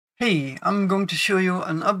Hey, I'm going to show you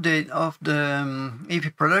an update of the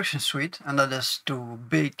EEVEE Production Suite, and that is to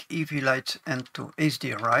bake EEVEE lights into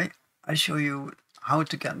HDRI. I show you how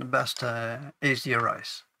to get the best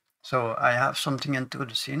HDRIs. So I have something into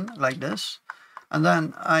the scene like this, and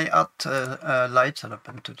then I add a light setup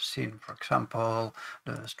into the scene, for example,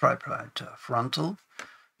 the stripe light frontal.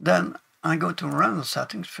 Then I go to render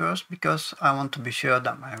settings first because I want to be sure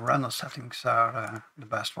that my render settings are the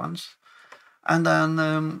best ones. And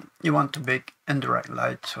then you want to bake indirect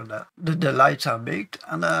light so that the lights are baked.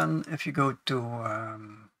 And then if you go to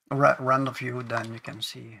render view, then you can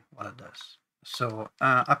see what it does. So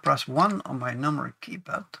I press 1 on my numeric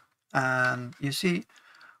keypad, and you see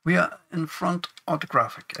we are in front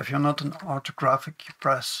orthographic. If you're not in orthographic, you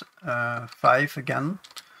press 5 again.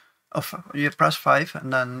 You press 5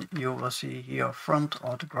 and then you will see here front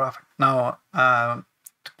orthographic. Now,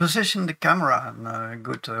 to position the camera in a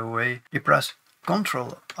good way, you press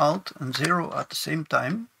Ctrl, Alt and 0 at the same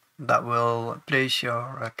time. That will place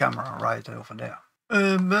your camera right over there.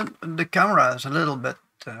 But the camera is a little bit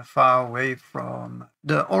far away from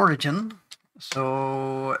the origin.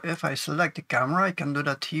 So if I select the camera, I can do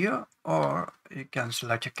that here, or you can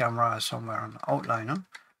select your camera somewhere in the outliner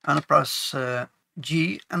and press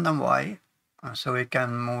G and then Y, so you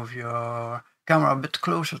can move your camera a bit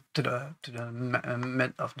closer to the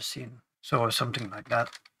mid of the scene. So something like that.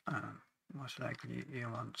 Most likely you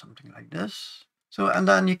want something like this. So and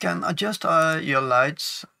then you can adjust your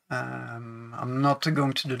lights. I'm not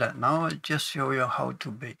going to do that now. I just show you how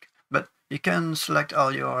to bake. But you can select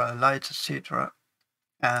all your lights, etc.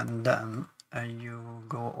 And then you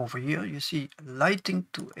go over here. You see lighting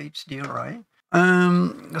to HDRI.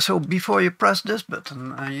 So before you press this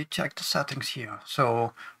button, you check the settings here.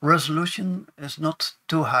 So resolution is not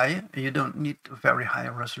too high. You don't need a very high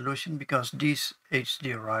resolution because these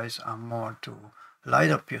HDRIs are more to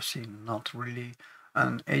light up your scene, not really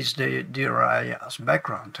an HDRI as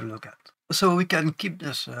background to look at. So we can keep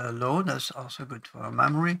this low. That's also good for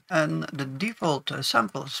memory. And the default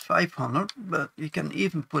sample is 500, but you can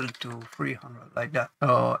even put it to 300 like that.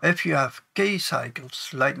 So if you have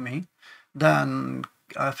k-cycles like me, then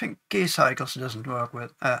I think k-cycles doesn't work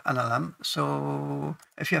with NLM. So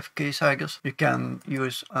if you have k-cycles, you can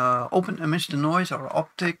use open image denoise or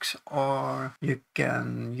optics, or you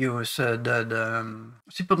can use the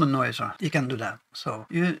simple denoiser. You can do that. So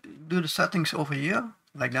you do the settings over here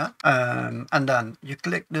like that, and then you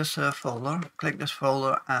click this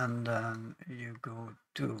folder, and then you go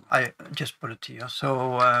to, I just put it here.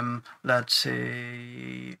 So let's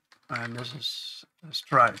say this is a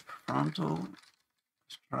stripe frontal,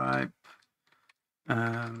 stripe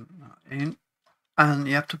in, and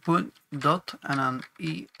you have to put dot and then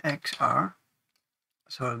EXR.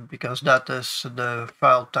 So because that is the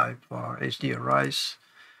file type for HDRIs.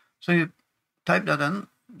 So you type that in,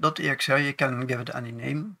 .exr, you can give it any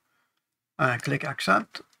name, click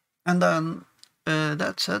accept, and then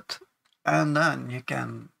that's it. And then you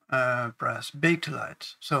can press bake to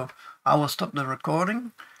light. So I will stop the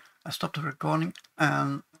recording. I stop the recording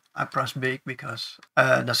and I press bake because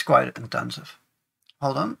that's quite intensive.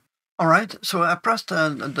 Hold on. All right, so I pressed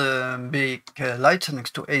the bake light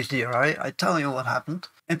settings to HDRI. I tell you what happened.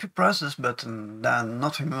 If you press this button, then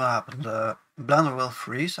nothing will happen. The Blender will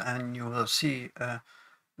freeze and you will see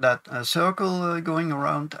that circle going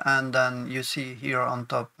around, and then you see here on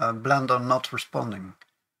top Blender not responding.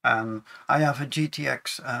 And I have a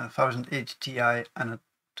GTX 1080 Ti, and it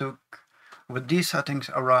took with these settings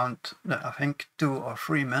around I think 2 or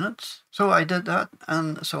 3 minutes. So I did that,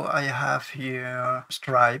 and so I have here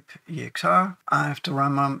stripe EXR. I have to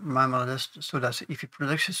remember this, so that's EEVEE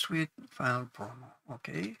Production Suite Final Promo.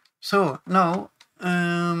 Okay, so now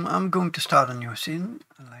I'm going to start a new scene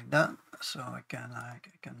like that. So I can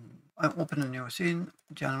open a new scene,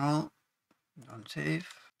 general, don't save.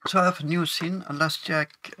 So I have a new scene, and let's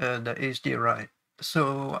check the HDRI.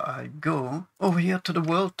 So I go over here to the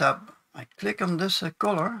world tab. I click on this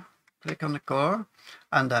color, click on the color,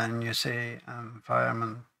 and then you say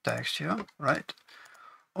environment texture, right?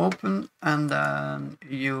 Open, and then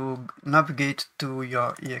you navigate to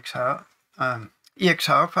your EXR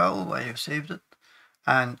file where you saved it,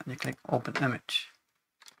 and you click open image.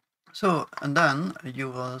 So, and then you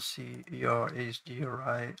will see your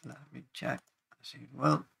HDRI. Let me check. See,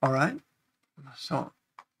 well, all right. So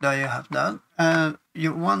there you have that.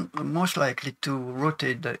 You want most likely to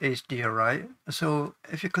rotate the HDRI. So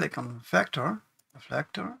if you click on vector,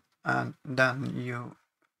 and then you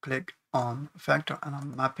click on vector and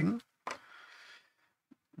on mapping,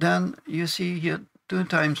 then you see here 2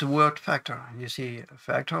 times the word vector. You see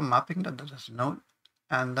vector mapping, that is a node,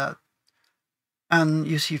 and that And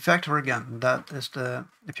you see vector again. That is the,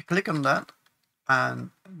 if you click on that,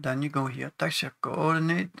 and then you go here, texture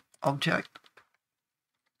coordinate object.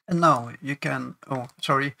 And now you can, oh,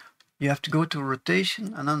 sorry, you have to go to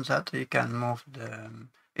rotation, and on that you can move the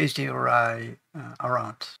HDRI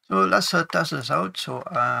around. So let's test this out. So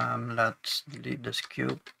let's delete this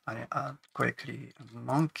cube. I add quickly a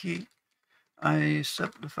monkey. I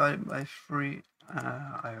subdivide by 3.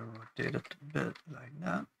 I rotate it a bit like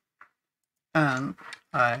that. And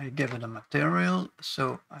I give it a material.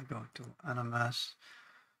 So I go to NMS.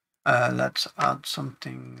 Let's add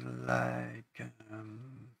something like,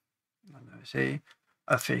 what do I say?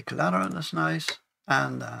 A fake letter, that's nice.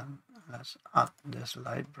 And then let's add this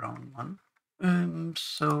light brown one.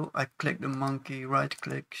 So I click the monkey, right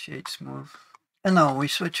click, shade smooth. And now we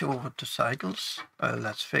switch over to cycles.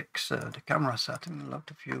 Let's fix the camera setting, lock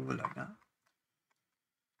the view like that.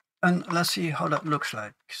 And let's see how that looks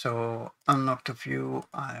like. So unlock the view,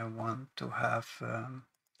 I want to have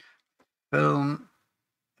film.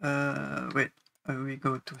 We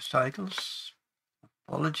go to cycles,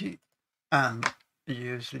 topology, and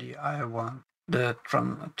usually I want the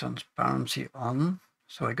transparency on.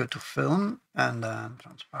 So I go to film and then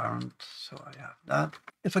transparent, so I have that.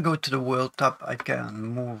 If I go to the world tab, I can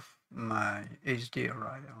move my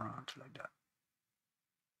HDRI around like that.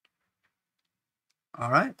 All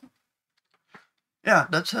right. Yeah,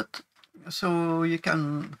 that's it. So you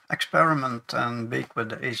can experiment and bake with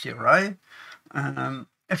the HDRI.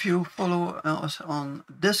 If you follow us on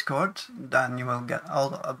Discord, then you will get all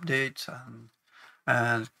the updates,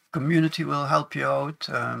 and community will help you out.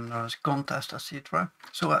 There's contests, etc.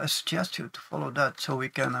 So I suggest you to follow that so we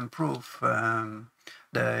can improve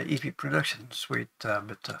the EEVEE Production Suite a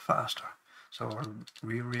bit faster. So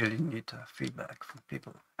we really need feedback from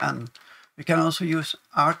people. And we can also use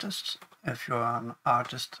artists. If you're an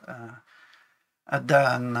artist,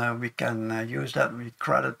 then we can use that. We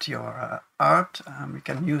credit your art, and we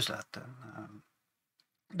can use that in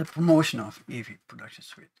the promotion of EEVEE Production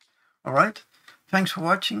Suite. All right. Thanks for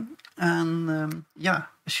watching, and yeah,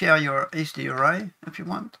 share your HDRI if you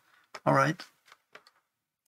want. All right.